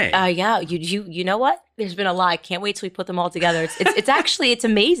people say? Yeah, you know what? There's been a lot. I can't wait till we put them all together. It's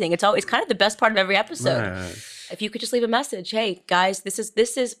amazing. It's kind of the best part of every episode. Right. If you could just leave a message, hey guys, this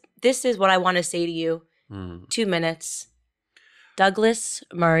is what I want to say to you. 2 minutes. Douglas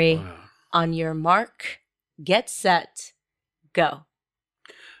Murray, on your mark, get set, go.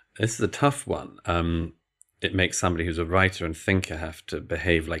 This is a tough one. It makes somebody who's a writer and thinker have to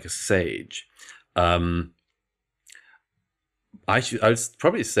behave like a sage. I would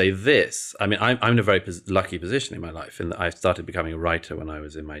probably say this. I mean, I'm in a very lucky position in my life in that I started becoming a writer when I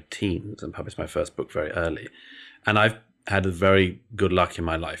was in my teens and published my first book very early. And I've had a very good luck in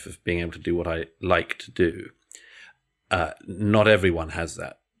my life of being able to do what I like to do. Not everyone has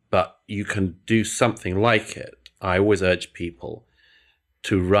that, but you can do something like it. I always urge people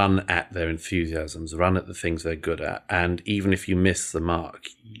to run at their enthusiasms, run at the things they're good at. And even if you miss the mark,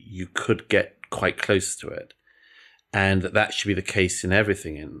 you could get quite close to it. And that should be the case in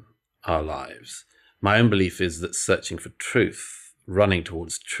everything in our lives. My own belief is that searching for truth, running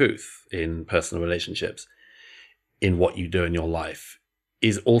towards truth in personal relationships, in what you do in your life,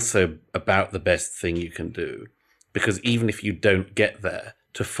 is also about the best thing you can do. Because even if you don't get there,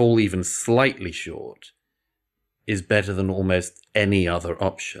 to fall even slightly short is better than almost any other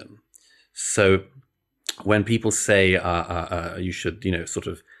option. So when people say you should, sort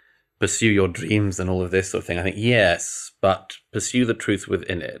of pursue your dreams and all of this sort of thing, I think, yes, but pursue the truth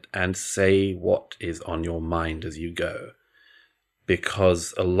within it and say what is on your mind as you go.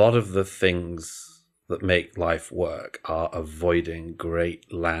 Because a lot of the things that make life work are avoiding great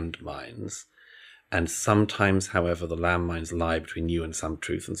landmines. And sometimes, however, the landmines lie between you and some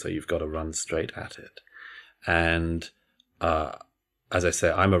truth, and so you've got to run straight at it. And as I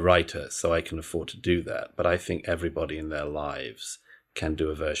say, I'm a writer, so I can afford to do that. But I think everybody in their lives can do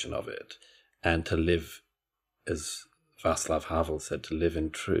a version of it. And to live, as Václav Havel said, to live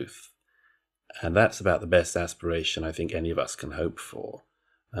in truth. And that's about the best aspiration I think any of us can hope for.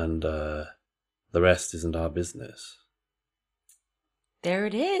 And the rest isn't our business. There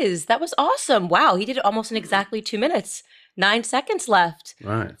it is. That was awesome. Wow, he did it almost in exactly 2 minutes. 9 seconds left.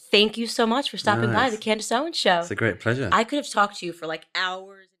 Right. Thank you so much for stopping by the Candace Owens Show. It's a great pleasure. I could have talked to you for like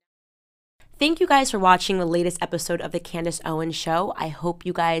hours. Thank you guys for watching the latest episode of the Candace Owens Show. I hope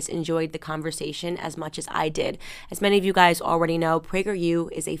you guys enjoyed the conversation as much as I did. As many of you guys already know,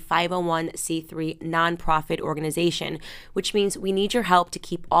 PragerU is a 501c3 nonprofit organization, which means we need your help to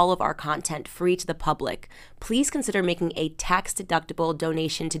keep all of our content free to the public. Please consider making a tax-deductible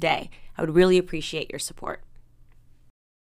donation today. I would really appreciate your support.